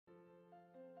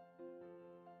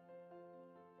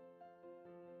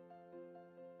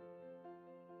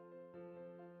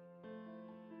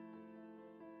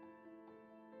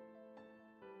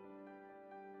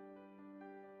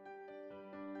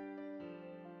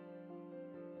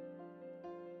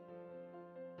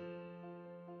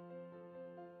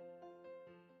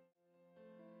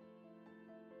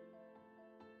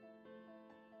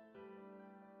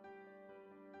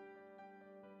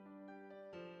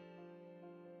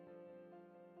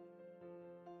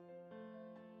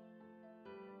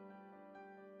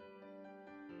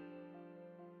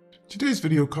Today's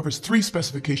video covers three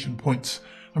specification points,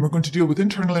 and we're going to deal with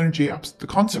internal energy, the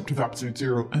concept of absolute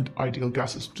zero, and ideal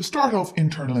gases. To start off,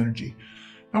 internal energy.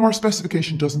 Now, our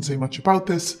specification doesn't say much about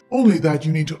this, only that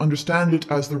you need to understand it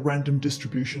as the random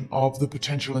distribution of the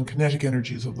potential and kinetic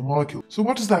energies of the molecule. So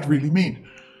what does that really mean?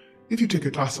 If you take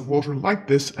a glass of water like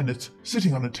this and it's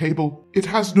sitting on a table, it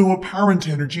has no apparent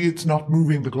energy, it's not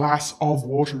moving, the glass of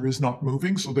water is not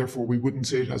moving, so therefore we wouldn't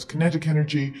say it has kinetic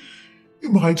energy. You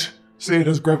might say it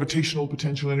has gravitational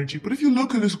potential energy, but if you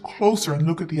look at it closer and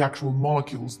look at the actual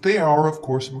molecules, they are of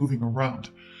course moving around.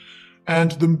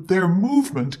 And their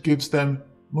movement gives them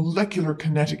molecular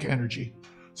kinetic energy.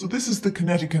 So this is the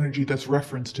kinetic energy that's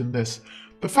referenced in this.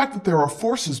 The fact that there are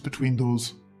forces between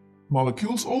those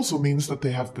molecules also means that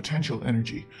they have potential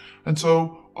energy. And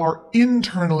so our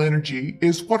internal energy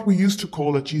is what we used to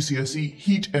call at GCSE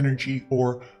heat energy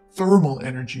or thermal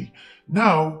energy.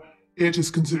 Now it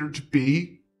is considered to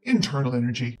be internal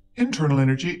energy. Internal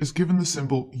energy is given the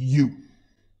symbol U.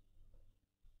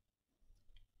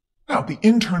 Now, the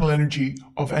internal energy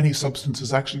of any substance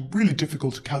is actually really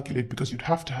difficult to calculate because you'd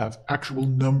have to have actual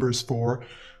numbers for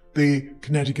the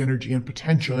kinetic energy and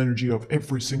potential energy of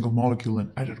every single molecule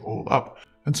and add it all up.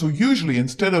 And so usually,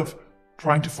 instead of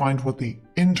trying to find what the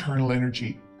internal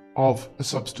energy of a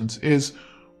substance is,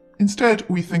 instead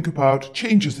we think about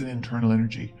changes in internal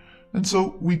energy. And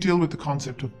so we deal with the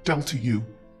concept of delta U.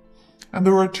 And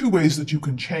there are two ways that you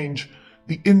can change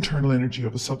the internal energy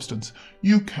of a substance.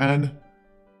 You can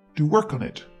do work on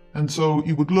it. And so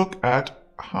you would look at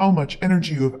how much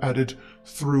energy you have added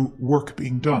through work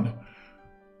being done.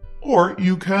 Or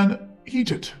you can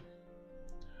heat it.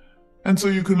 And so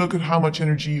you can look at how much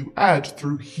energy you add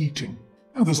through heating.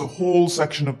 Now there's a whole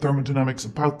section of thermodynamics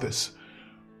about this.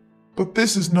 But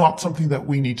this is not something that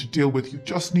we need to deal with. You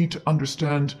just need to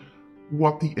understand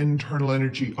what the internal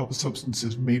energy of a substance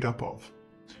is made up of.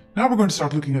 Now we're going to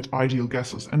start looking at ideal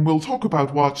gases, and we'll talk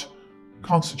about what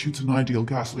constitutes an ideal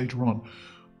gas later on.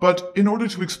 But in order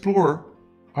to explore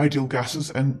ideal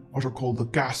gases and what are called the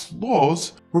gas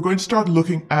laws, we're going to start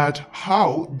looking at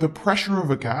how the pressure of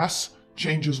a gas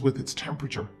changes with its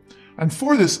temperature. And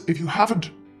for this, if you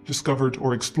haven't discovered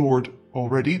or explored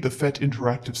already the PhET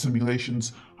interactive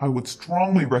simulations, I would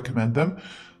strongly recommend them.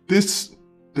 This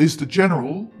is the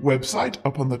general website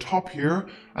up on the top here,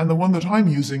 and the one that I'm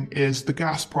using is the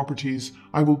gas properties.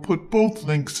 I will put both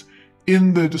links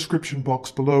in the description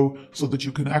box below so that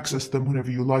you can access them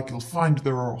whenever you like. You'll find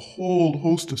there are a whole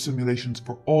host of simulations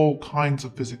for all kinds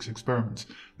of physics experiments.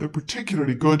 They're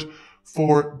particularly good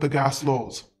for the gas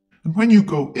laws. And when you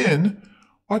go in,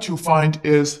 what you'll find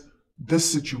is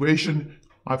this situation.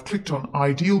 I've clicked on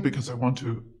ideal because I want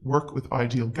to work with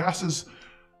ideal gases.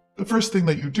 The first thing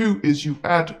that you do is you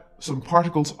add some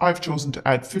particles. I've chosen to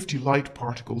add 50 light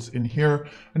particles in here,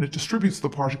 and it distributes the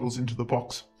particles into the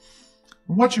box.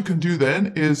 And what you can do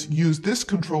then is use this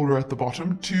controller at the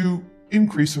bottom to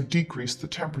increase or decrease the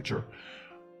temperature.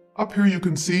 Up here you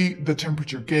can see the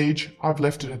temperature gauge. I've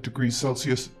left it at degrees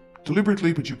Celsius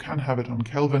deliberately, but you can have it on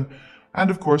Kelvin.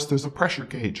 And of course there's a pressure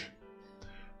gauge.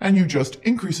 And you just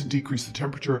increase and decrease the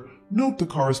temperature. Note the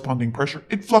corresponding pressure.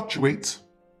 It fluctuates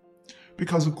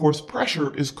because of course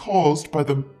pressure is caused by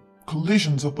the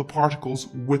collisions of the particles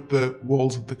with the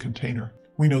walls of the container.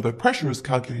 We know that pressure is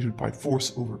calculated by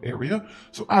force over area,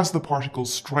 so as the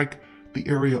particles strike the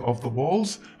area of the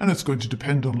walls, and it's going to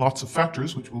depend on lots of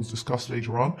factors, which we'll discuss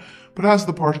later on, but as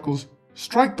the particles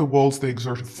strike the walls, they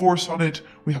exert a force on it.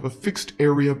 We have a fixed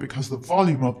area because the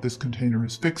volume of this container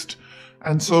is fixed,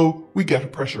 and so we get a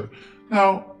pressure.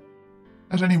 Now,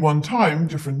 at any one time,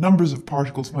 different numbers of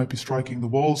particles might be striking the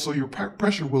walls, so your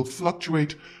pressure will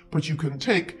fluctuate, but you can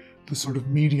take the sort of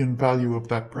median value of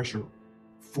that pressure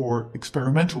for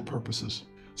experimental purposes.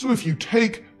 So if you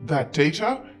take that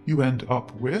data, you end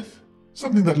up with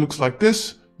something that looks like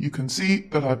this. You can see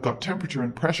that I've got temperature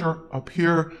and pressure up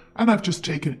here, and I've just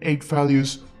taken 8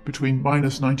 values between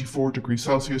minus 94 degrees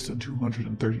Celsius and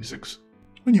 236.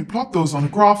 When you plot those on a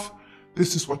graph,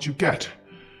 this is what you get.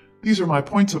 These are my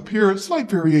points up here, slight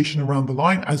variation around the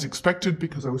line as expected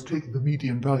because I was taking the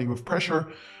median value of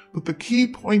pressure. But the key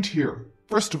point here,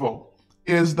 first of all,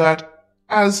 is that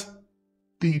as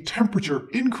the temperature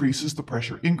increases, the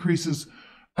pressure increases,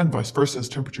 and vice versa. As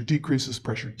temperature decreases,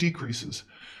 pressure decreases.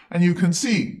 And you can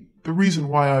see the reason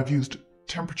why I've used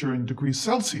temperature in degrees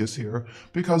Celsius here,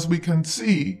 because we can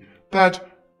see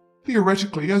that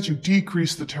theoretically, as you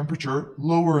decrease the temperature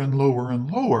lower and lower and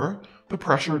lower, the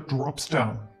pressure drops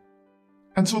down.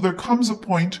 And so there comes a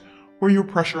point where your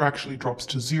pressure actually drops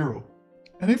to 0.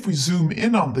 And if we zoom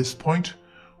in on this point,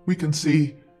 we can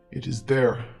see it is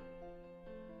there.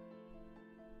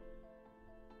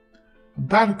 And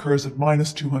that occurs at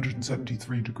minus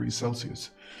 273 degrees Celsius.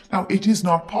 Now, it is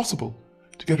not possible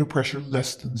to get a pressure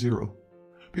less than 0,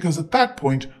 because at that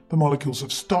point the molecules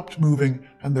have stopped moving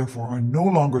and therefore are no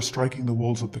longer striking the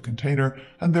walls of the container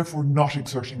and therefore not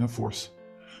exerting a force.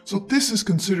 So this is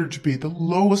considered to be the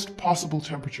lowest possible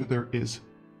temperature there is.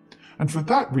 And for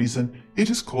that reason, it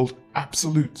is called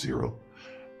absolute zero.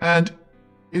 And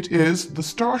it is the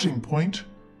starting point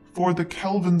for the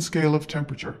Kelvin scale of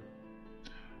temperature.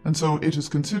 And so it is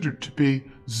considered to be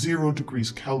 0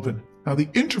 degrees Kelvin. Now the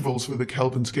intervals for the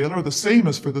Kelvin scale are the same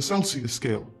as for the Celsius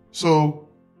scale. So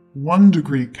 1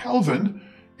 degree Kelvin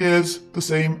is the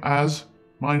same as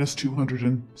minus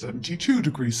 272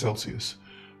 degrees Celsius.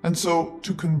 And so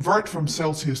to convert from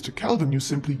Celsius to Kelvin, you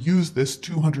simply use this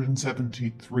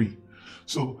 273.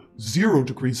 So 0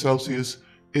 degrees Celsius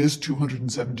is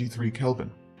 273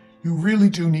 Kelvin. You really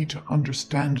do need to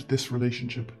understand this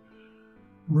relationship.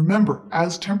 Remember,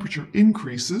 as temperature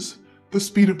increases, the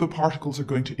speed of the particles are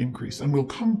going to increase, and we'll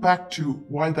come back to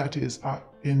why that is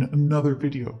in another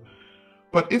video.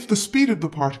 But if the speed of the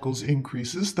particles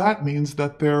increases, that means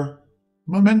that their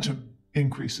momentum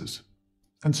increases.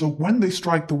 And so when they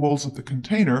strike the walls of the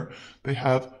container, they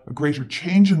have a greater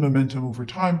change in momentum over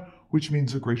time, which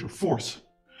means a greater force.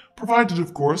 Provided,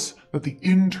 of course, that the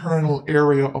internal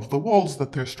area of the walls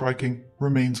that they're striking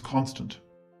remains constant.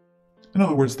 In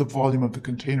other words, the volume of the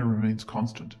container remains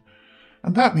constant.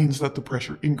 And that means that the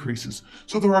pressure increases.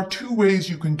 So there are two ways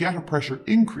you can get a pressure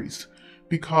increase,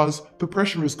 because the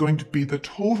pressure is going to be the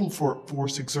total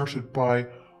force exerted by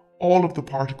all of the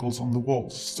particles on the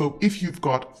walls. So if you've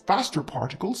got faster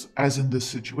particles, as in this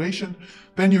situation,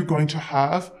 then you're going to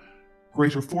have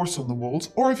greater force on the walls,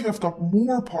 or if you have got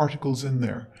more particles in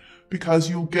there, because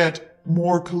you'll get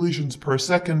more collisions per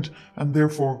second and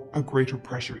therefore a greater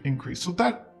pressure increase. So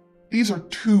these are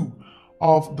two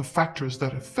of the factors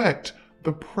that affect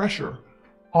the pressure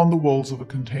on the walls of a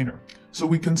container. So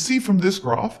we can see from this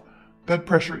graph that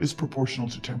pressure is proportional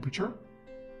to temperature.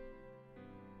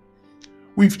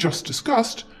 We've just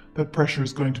discussed that pressure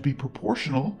is going to be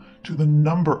proportional to the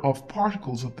number of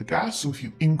particles of the gas. So if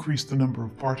you increase the number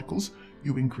of particles,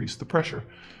 you increase the pressure.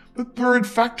 The third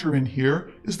factor in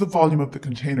here is the volume of the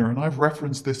container, and I've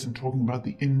referenced this in talking about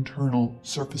the internal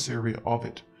surface area of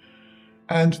it.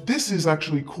 And this is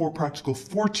actually Core Practical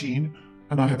 14,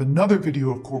 and I have another video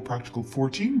of Core Practical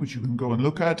 14, which you can go and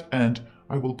look at, and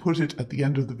I will put it at the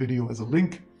end of the video as a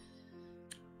link.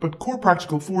 But Core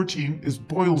Practical 14 is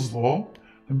Boyle's law,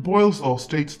 and Boyle's law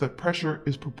states that pressure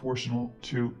is proportional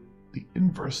to the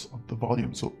inverse of the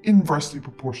volume, so inversely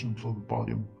proportional to the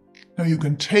volume. Now you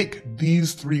can take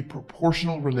these three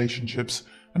proportional relationships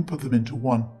and put them into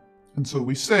one. And so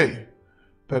we say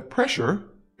that pressure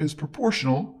is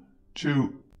proportional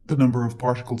to the number of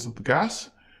particles of the gas,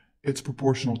 it's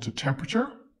proportional to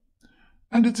temperature,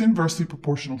 and it's inversely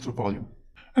proportional to volume.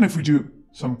 And if we do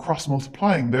some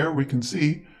cross-multiplying there, we can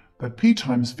see that P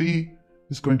times V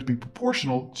is going to be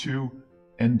proportional to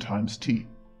N times T.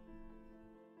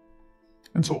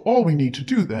 And so all we need to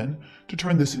do then to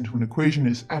turn this into an equation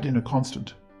is add in a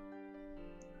constant,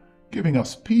 giving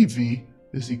us PV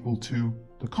is equal to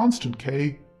the constant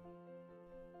K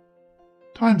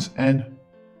times N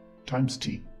times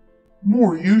T,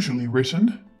 more usually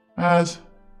written as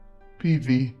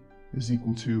PV is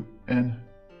equal to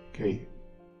NKT.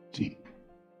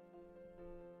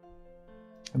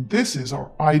 And this is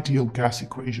our ideal gas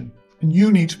equation, and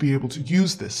you need to be able to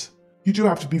use this. You do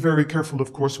have to be very careful,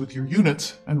 of course, with your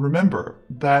units, and remember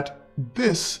that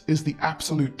this is the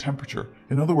absolute temperature.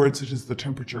 In other words, it is the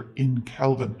temperature in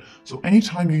Kelvin. So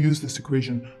anytime you use this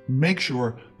equation, make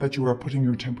sure that you are putting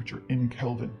your temperature in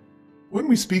Kelvin. When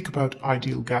we speak about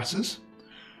ideal gases,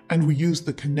 and we use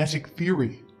the kinetic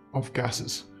theory of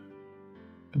gases,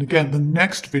 and again, the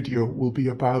next video will be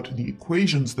about the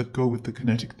equations that go with the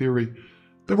kinetic theory,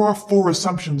 there are 4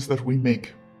 assumptions that we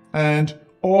make, and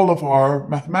all of our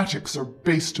mathematics are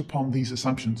based upon these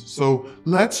assumptions. So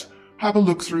let's have a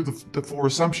look through the 4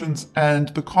 assumptions and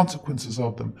the consequences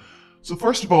of them. So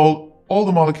first of all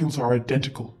the molecules are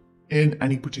identical in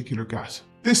any particular gas.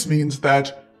 This means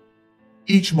that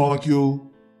each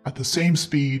molecule at the same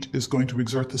speed is going to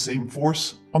exert the same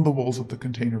force on the walls of the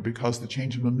container because the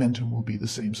change in momentum will be the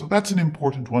same. So that's an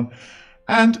important one.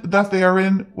 And that they are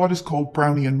in what is called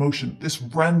Brownian motion, this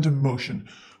random motion,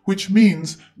 which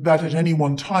means that at any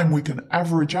one time we can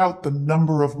average out the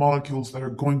number of molecules that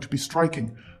are going to be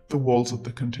striking the walls of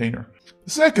the container.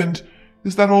 The second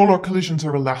is that all our collisions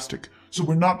are elastic, so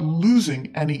we're not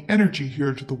losing any energy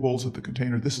here to the walls of the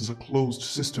container. This is a closed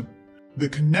system. The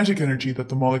kinetic energy that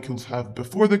the molecules have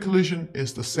before the collision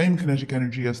is the same kinetic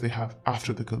energy as they have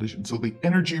after the collision, so the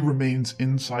energy remains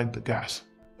inside the gas.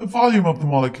 The volume of the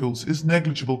molecules is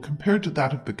negligible compared to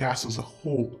that of the gas as a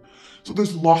whole, so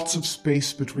there's lots of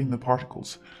space between the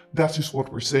particles. That is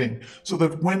what we're saying, so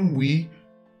that when we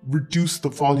reduce the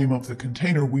volume of the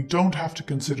container, we don't have to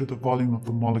consider the volume of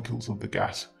the molecules of the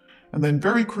gas. And then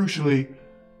very crucially,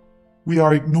 we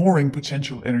are ignoring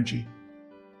potential energy.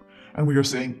 And we are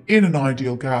saying in an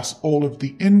ideal gas, all of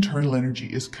the internal energy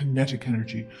is kinetic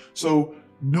energy. So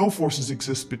no forces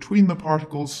exist between the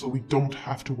particles, so we don't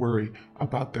have to worry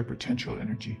about their potential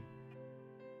energy.